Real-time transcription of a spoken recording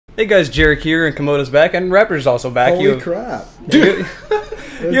Hey guys, Jarek here, and Komodo's back, and Raptor's also back. Holy crap. You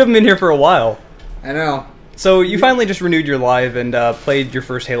haven't been here for a while. I know. So you finally just renewed your live and played your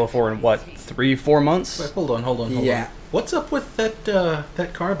first Halo 4 in, what, 3-4 months? Wait, hold on. Yeah. What's up with that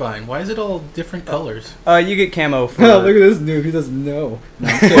Carbine? Why is it all different colors? You get camo for... Look at this noob, he doesn't know.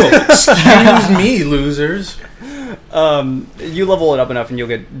 Excuse me, losers. You level it up enough and you'll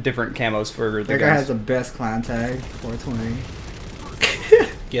get different camos for the That guy guns. has the best clan tag, 420.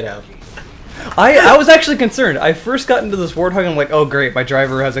 Get out. I was actually concerned. I first got into this Warthog and I'm like, oh great, my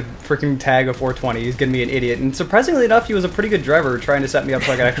driver has a freaking tag of 420. He's gonna be an idiot. And surprisingly enough, he was a pretty good driver trying to set me up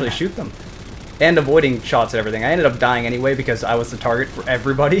so I could actually shoot them. And avoiding shots and everything. I ended up dying anyway because I was the target for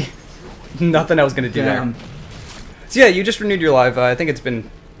everybody. Nothing I was gonna do there. So yeah, you just renewed your live. I think it's been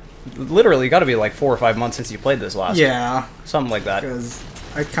literally got to be like 4 or 5 months since you played this last. Yeah. Something like that. Because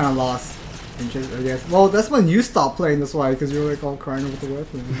I kind of lost interest, I guess. Well, that's when you stopped playing this why, because you were like all crying over the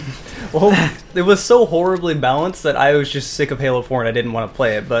weapon. Well, it was so horribly balanced that I was just sick of Halo 4 and I didn't want to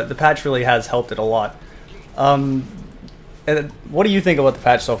play it, but the patch really has helped it a lot. And what do you think about the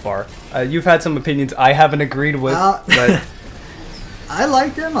patch so far? You've had some opinions I haven't agreed with, but... I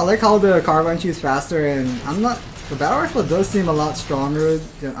like them. I like how the Carbine shoots faster, and I'm not... The battle rifle does seem a lot stronger.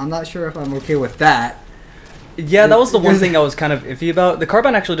 I'm not sure if I'm okay with that. Yeah, that was the one thing I was kind of iffy about. The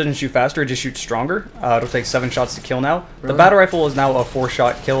Carbine actually doesn't shoot faster, it just shoots stronger. It'll take 7 shots to kill now. Really? The battle rifle is now a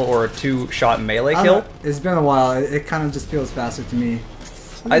 4-shot kill or a 2-shot melee kill. It's been a while. It kind of just feels faster to me.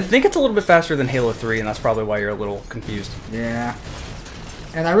 I think it's a little bit faster than Halo 3, and that's probably why you're a little confused. Yeah.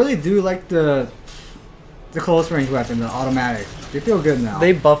 And I really do like the close range weapon, the automatic. They feel good now.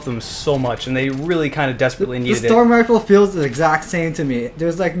 They buffed them so much, and they really kind of desperately needed it. The storm rifle feels the exact same to me.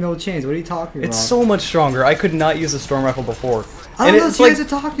 There's like no change. What are you talking about? It's so much stronger. I could not use the storm rifle before. I don't know what you guys are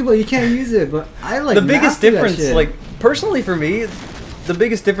talking about. You can't use it, but I like the biggest difference. That shit. Like personally for me, the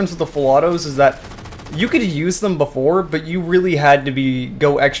biggest difference with the full autos is that you could use them before, but you really had to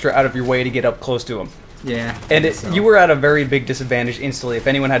go extra out of your way to get up close to them. Yeah. And you were at a very big disadvantage instantly if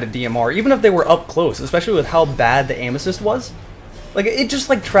anyone had a DMR, even if they were up close, especially with how bad the aim assist was. Like, it just,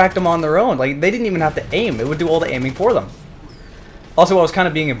 like, tracked them on their own. Like, they didn't even have to aim. It would do all the aiming for them. Also, I was kind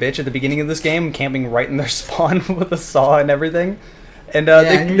of being a bitch at the beginning of this game, camping right in their spawn with a saw and everything. And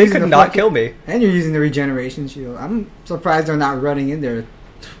they could not kill me. And you're using the regeneration shield. I'm surprised they're not running in there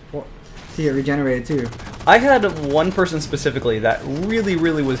to get regenerated, too. I had one person specifically that really,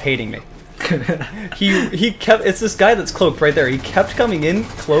 really was hating me. he kept, it's this guy that's cloaked right there. He kept coming in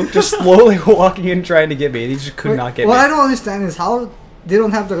cloaked, just slowly walking in trying to get me, and he just could not get me. What I don't understand is how they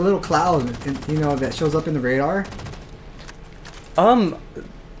don't have the little cloud, that shows up in the radar. I'm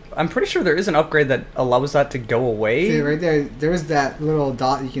pretty sure there is an upgrade that allows that to go away. See, right there, there's that little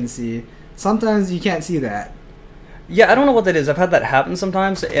dot you can see. Sometimes you can't see that. Yeah, I don't know what that is. I've had that happen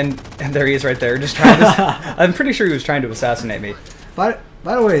sometimes, and there he is right there, just trying to... I'm pretty sure he was trying to assassinate me. But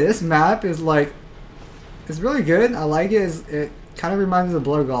by the way, this map is like, it's really good. I like it. It kind of reminds me of the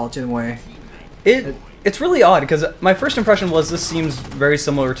Blood Gulch in a way. It's really odd because my first impression was this seems very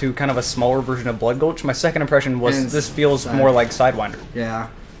similar to kind of a smaller version of Blood Gulch. My second impression was this feels more like Sidewinder. Yeah.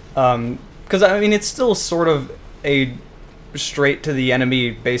 Because I mean it's still sort of a straight to the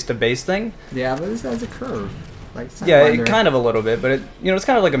enemy base to base thing. Yeah, but this has a curve. Like yeah, kind of a little bit, but it's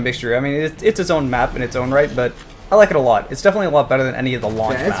kind of like a mixture. I mean, it's its own map in its own right, but I like it a lot. It's definitely a lot better than any of the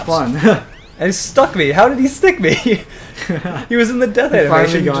launch maps. It's fun. And he stuck me. How did he stick me? He was in the death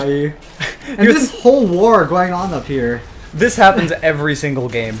animation. Finally got you. And this whole war going on up here. This happens every single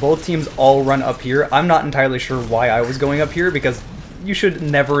game. Both teams all run up here. I'm not entirely sure why I was going up here because you should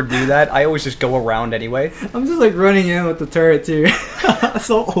never do that. I always just go around anyway. I'm just like running in with the turret too.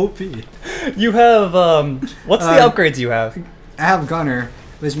 So OP. You have what's the upgrades you have? I have Gunner,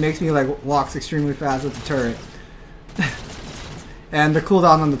 which makes me like walks extremely fast with the turret. And the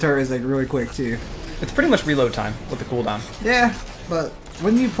cooldown on the turret is like really quick too. It's pretty much reload time with the cooldown. Yeah, but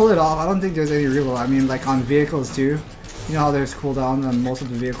when you pull it off, I don't think there's any reload. I mean, like on vehicles too. You know how there's cooldown on most of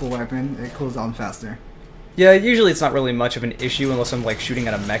the vehicle weapon? It cools down faster. Yeah, usually it's not really much of an issue unless I'm like shooting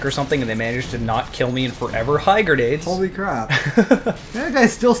at a mech or something and they manage to not kill me in forever. High grenades. Holy crap. That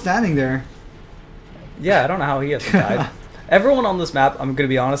guy's still standing there. Yeah, I don't know how he hasn't died. Everyone on this map, I'm gonna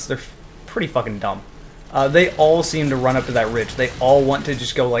be honest, they're pretty fucking dumb. They all seem to run up to that ridge. They all want to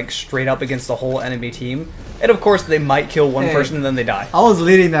just go like straight up against the whole enemy team. And of course they might kill one person and then they die. I was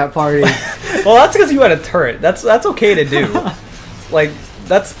leading that party. Well, that's because you had a turret. That's okay to do. Like,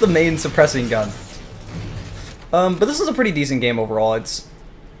 that's the main suppressing gun. But this is a pretty decent game overall. It's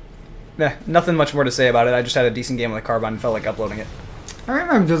nothing much more to say about it. I just had a decent game with the Carbine and felt like uploading it. I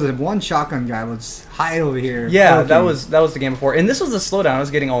remember there was one shotgun guy was high over here. Yeah, poking. that was the game before, and this was the slowdown I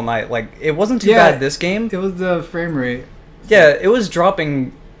was getting all night. Like it wasn't too Yeah. bad this game. It was the frame rate. Yeah, it was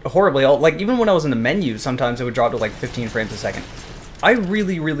dropping horribly. Like even when I was in the menu, sometimes it would drop to like 15 frames a second. I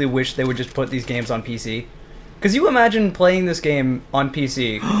really, really wish they would just put these games on PC. Because you imagine playing this game on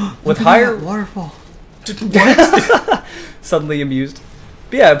PC with Look at higher that waterfall. suddenly amused.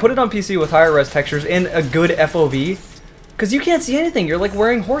 But yeah, put it on PC with higher res textures and a good FOV. Because you can't see anything. You're like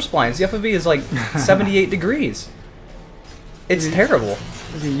wearing horse blinds. The FOV is like 78 degrees. It's terrible.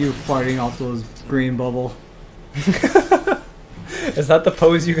 Look at you farting off those green bubble. Is that the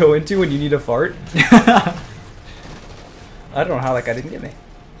pose you go into when you need a fart? I don't know how that guy didn't get me.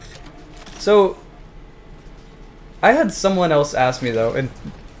 So, I had someone else ask me though, and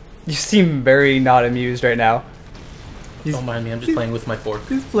you seem very not amused right now. Don't mind me, I'm just playing with my fork.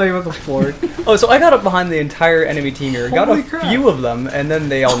 He's playing with a fork. Oh, so I got up behind the entire enemy team here, got Holy a crap. few of them, and then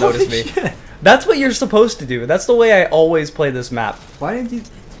they all Holy noticed me. shit. That's what you're supposed to do. That's the way I always play this map. Why didn't you...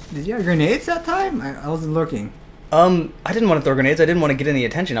 Did you have grenades that time? I wasn't looking. I didn't want to throw grenades. I didn't want to get any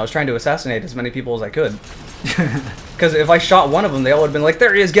attention. I was trying to assassinate as many people as I could. Because if I shot one of them, they all would have been like,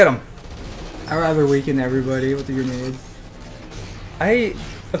 there he is, get him. I'd rather weaken everybody with the grenades.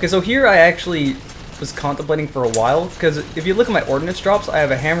 Okay, so here I actually was contemplating for a while, because if you look at my ordnance drops, I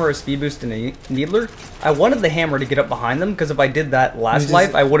have a hammer, a speed boost, and a needler. I wanted the hammer to get up behind them, because if I did that last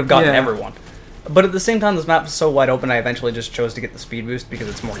life, I would have gotten everyone. But at the same time, this map is so wide open, I eventually just chose to get the speed boost because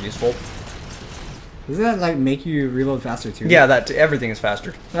it's more useful. Doesn't that like make you reload faster too? Yeah, everything is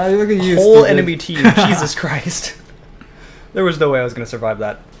faster. Look at you, Whole stupid. enemy team, Jesus Christ. There was no way I was going to survive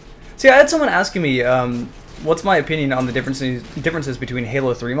that. See, I had someone asking me, what's my opinion on the differences between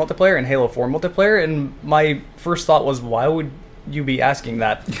Halo 3 multiplayer and Halo 4 multiplayer, and my first thought was, why would you be asking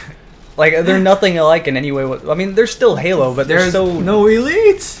that? Like, they're nothing alike in any way. I mean, they're still Halo, but There's so... no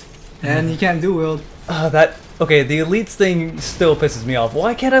elites! And you can't do wield. Okay, the elites thing still pisses me off.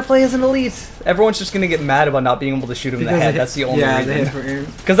 Why can't I play as an elite? Everyone's just gonna get mad about not being able to shoot him in the head. That's the only reason.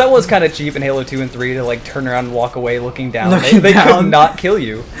 Because that was kind of cheap in Halo 2 and 3 to like turn around and walk away looking down. They could not kill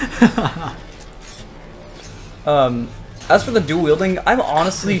you. As for the dual wielding, I'm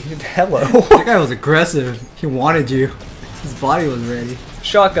honestly hello. That guy was aggressive. He wanted you. His body was ready.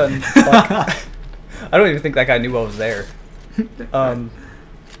 Shotgun. Fuck. I don't even think that guy knew I was there.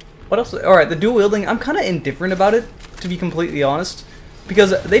 What else? Alright, the dual wielding, I'm kind of indifferent about it, to be completely honest.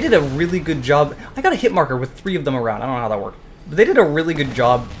 Because they did a really good job. I got a hit marker with 3 of them around. I don't know how that worked. But they did a really good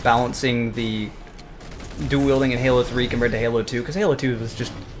job balancing the dual wielding in Halo 3 compared to Halo 2. Because Halo 2 was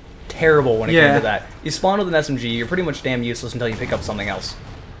just terrible when it came to that. You spawn with an SMG, you're pretty much damn useless until you pick up something else.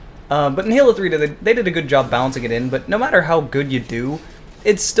 But in Halo 3, they did a good job balancing it in. But no matter how good you do,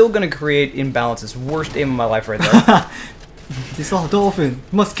 it's still going to create imbalances. Worst aim of my life right there. You saw a dolphin.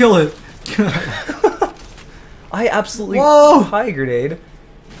 Must kill it. I absolutely Whoa! high grenade.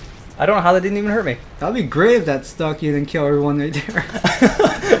 I don't know how that didn't even hurt me. That'd be great if that stuck you and kill everyone right there.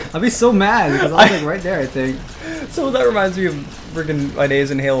 I'd be so mad because I was like right there, I think. So that reminds me of freaking my days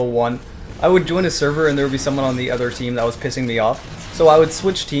in Halo 1. I would join a server and there would be someone on the other team that was pissing me off. So I would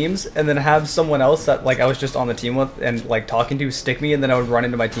switch teams and then have someone else that like I was just on the team with and like talking to stick me, and then I would run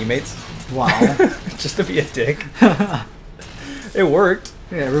into my teammates. Wow. Just to be a dick. It worked.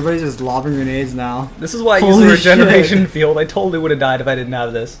 Yeah, everybody's just lobbing grenades now. This is why I use the regeneration field. I totally would have died if I didn't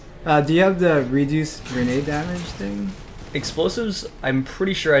have this. Do you have the reduced grenade damage thing? Explosives, I'm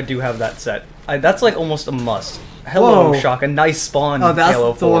pretty sure I do have that set. That's like almost a must. Hello, Whoa. shotgun. Nice spawn, Oh, that's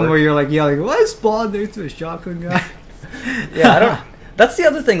Halo the 4. one where you're like yelling, "Why spawn next to a shotgun guy?" Yeah, I don't... That's the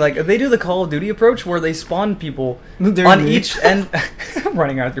other thing, like, they do the Call of Duty approach where they spawn people They're on me. each end...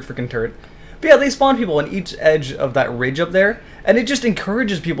 running out of their freaking turret. But yeah, they spawn people on each edge of that ridge up there, and it just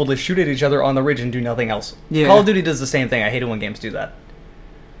encourages people to shoot at each other on the ridge and do nothing else. Yeah. Call of Duty does the same thing. I hate it when games do that.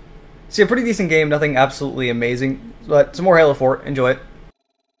 See, a pretty decent game, nothing absolutely amazing, but some more Halo 4. Enjoy it.